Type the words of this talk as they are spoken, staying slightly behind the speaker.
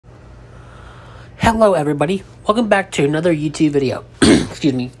Hello everybody, welcome back to another YouTube video.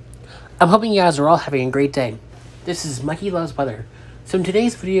 Excuse me. I'm hoping you guys are all having a great day. This is Mikey Loves Weather. So in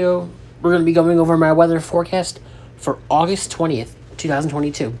today's video, we're going to be going over my weather forecast for August 20th,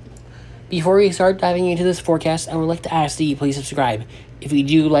 2022. Before we start diving into this forecast, I would like to ask that you please subscribe if you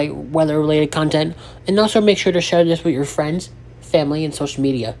do like weather-related content, and also make sure to share this with your friends, family, and social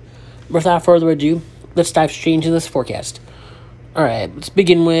media. Without further ado, let's dive straight into this forecast. Alright, let's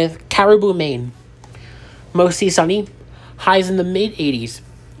begin with Caribou, Maine. Mostly sunny, highs in the mid-80s,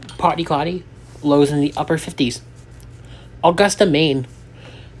 partly cloudy, lows in the upper 50s. Augusta, Maine.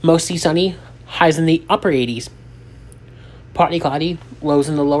 Mostly sunny, highs in the upper 80s, partly cloudy, lows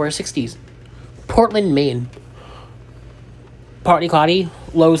in the lower 60s. Portland, Maine. Partly cloudy,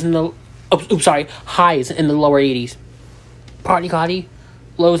 highs in the lower 80s. Partly cloudy,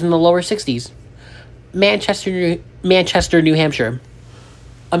 lows in the lower 60s. Manchester, New Hampshire.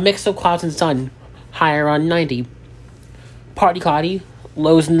 A mix of clouds and sun, high around 90. Partly cloudy,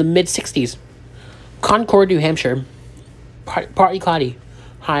 lows in the mid-60s. Concord, New Hampshire. Partly cloudy,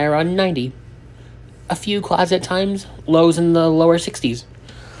 high around 90. A few clouds at times, lows in the lower 60s.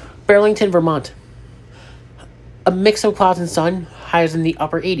 Burlington, Vermont. A mix of clouds and sun, highs in the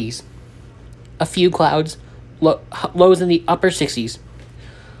upper 80s. A few clouds, lows in the upper 60s.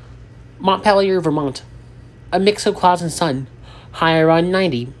 Montpelier, Vermont. A mix of clouds and sun, high around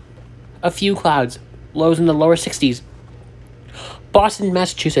 90. A few clouds, lows in the lower 60s. Boston,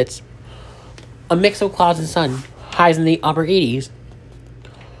 Massachusetts. A mix of clouds and sun, highs in the upper 80s.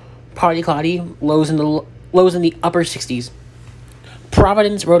 Partly cloudy, lows in the upper 60s.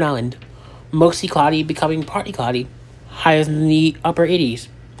 Providence, Rhode Island. Mostly cloudy, becoming partly cloudy, highs in the upper 80s.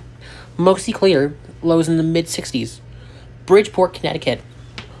 Mostly clear, lows in the mid-60s. Bridgeport, Connecticut.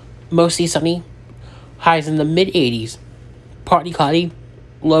 Mostly sunny, highs in the mid-80s. Partly cloudy,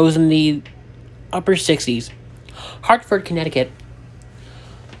 lows in the upper 60s. Hartford, Connecticut.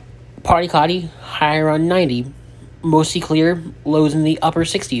 Partly cloudy, high around 90. Mostly clear, lows in the upper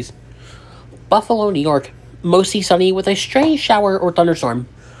 60s. Buffalo, New York. Mostly sunny with a stray shower or thunderstorm.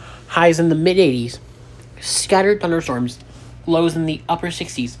 Highs in the mid-80s. Scattered thunderstorms. Lows in the upper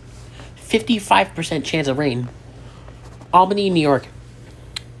 60s. 55% chance of rain. Albany, New York.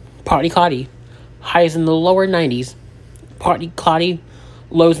 Partly cloudy. Highs in the lower 90s. Partly cloudy.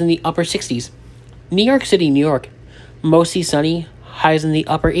 Lows in the upper 60s. New York City, New York. Mostly sunny. Highs in the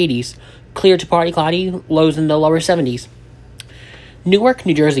upper 80s. Clear to partly cloudy. Lows in the lower 70s. Newark,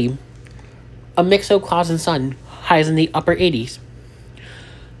 New Jersey. A mix of clouds and sun. Highs in the upper 80s.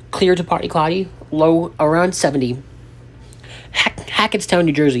 Clear to partly cloudy. Low around 70. Hackettstown,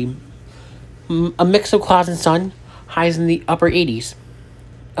 New Jersey. A mix of clouds and sun. Highs in the upper 80s.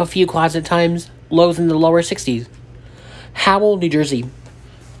 A few clouds at times. Lows in the lower 60s. Howell, New Jersey.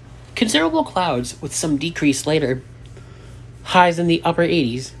 Considerable clouds with some decrease later. Highs in the upper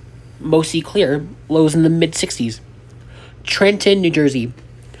 80s. Mostly clear. Lows in the mid-60s. Trenton, New Jersey.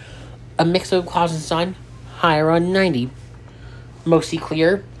 A mix of clouds and sun. High around 90. Mostly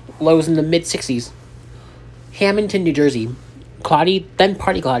clear. Lows in the mid-60s. Hamilton, New Jersey. Cloudy, then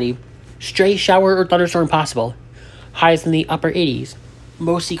partly cloudy. Stray shower or thunderstorm possible. Highs in the upper 80s.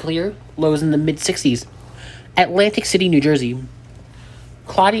 Mostly clear. Lows in the mid-60s. Atlantic City, New Jersey.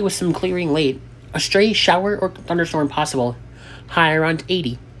 Cloudy with some clearing late. A stray shower or thunderstorm possible. High around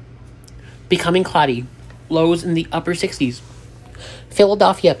 80. Becoming cloudy. Lows in the upper 60s.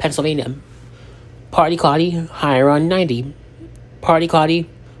 Philadelphia, Pennsylvania. Partly cloudy. High around 90. Partly cloudy.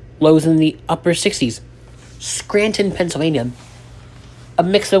 Lows in the upper 60s. Scranton, Pennsylvania. A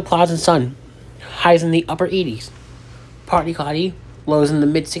mix of clouds and sun. Highs in the upper 80s. Partly cloudy. Lows in the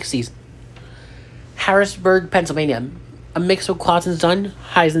mid-60s. Harrisburg, Pennsylvania. A mix of clouds and sun.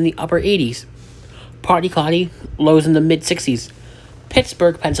 Highs in the upper 80s. Partly cloudy. Lows in the mid-60s.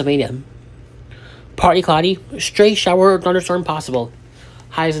 Pittsburgh, Pennsylvania. Partly cloudy. Stray shower or thunderstorm possible.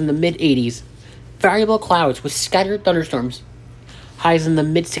 Highs in the mid-80s. Variable clouds with scattered thunderstorms. Highs in the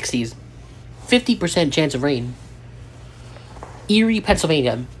mid-60s. 50% chance of rain. Erie,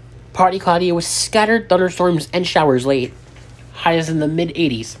 Pennsylvania. Partly cloudy with scattered thunderstorms and showers late. Highs in the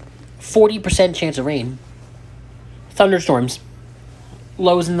mid-80s. 40% chance of rain. Thunderstorms.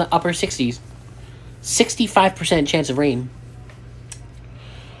 Lows in the upper 60s. 65% chance of rain.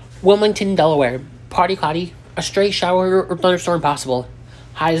 Wilmington, Delaware. Partly cloudy. A stray shower or thunderstorm possible.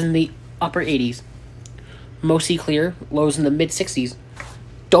 Highs in the upper 80s. Mostly clear. Lows in the mid-60s.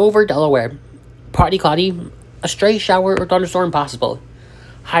 Dover, Delaware. Partly cloudy. A stray shower or thunderstorm possible.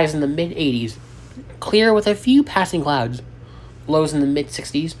 Highs in the mid-80s. Clear with a few passing clouds. Lows in the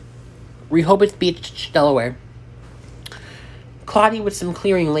mid-60s. Rehoboth Beach, Delaware. Cloudy with some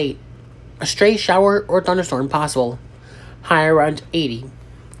clearing late. A stray shower or thunderstorm possible. High around 80.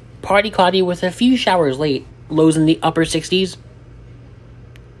 Partly cloudy with a few showers late. Lows in the upper 60s.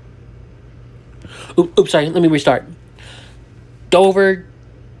 Oops, sorry, let me restart. Dover,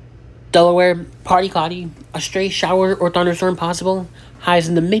 Delaware, partly cloudy. A stray shower or thunderstorm possible. Highs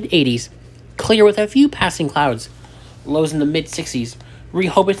in the mid-80s. Clear with a few passing clouds. Lows in the mid-60s.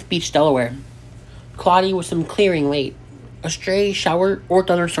 Rehoboth Beach, Delaware. Cloudy with some clearing late. A stray shower or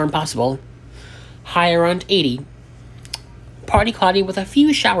thunderstorm possible. High around 80. Partly cloudy with a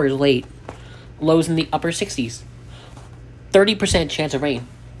few showers late. Lows in the upper 60s. 30% chance of rain.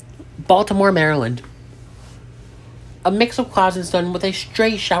 Baltimore, Maryland. A mix of clouds and sun with a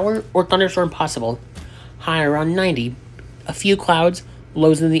stray shower or thunderstorm possible. High around 90. A few clouds.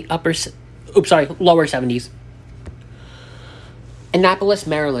 Lows in the lower 70s. Annapolis,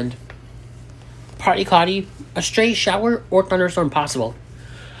 Maryland. Partly cloudy. A stray shower or thunderstorm possible.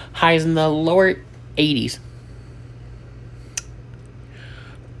 Highs in the lower 80s.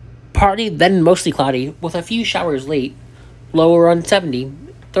 Partly, then mostly cloudy, with a few showers late. Low around 70.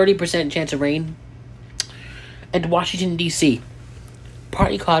 30% chance of rain. And Washington, D.C.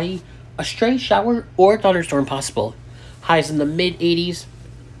 Partly cloudy. A stray shower or thunderstorm possible. Highs in the mid-80s.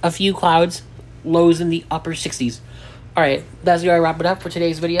 A few clouds. Lows in the upper 60s. Alright, that's going to wrap it up for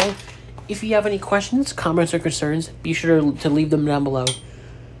today's video. If you have any questions, comments, or concerns, be sure to leave them down below.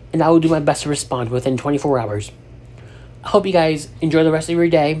 And I will do my best to respond within 24 hours. I hope you guys enjoy the rest of your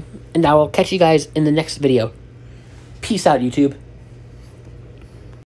day. And I will catch you guys in the next video. Peace out, YouTube.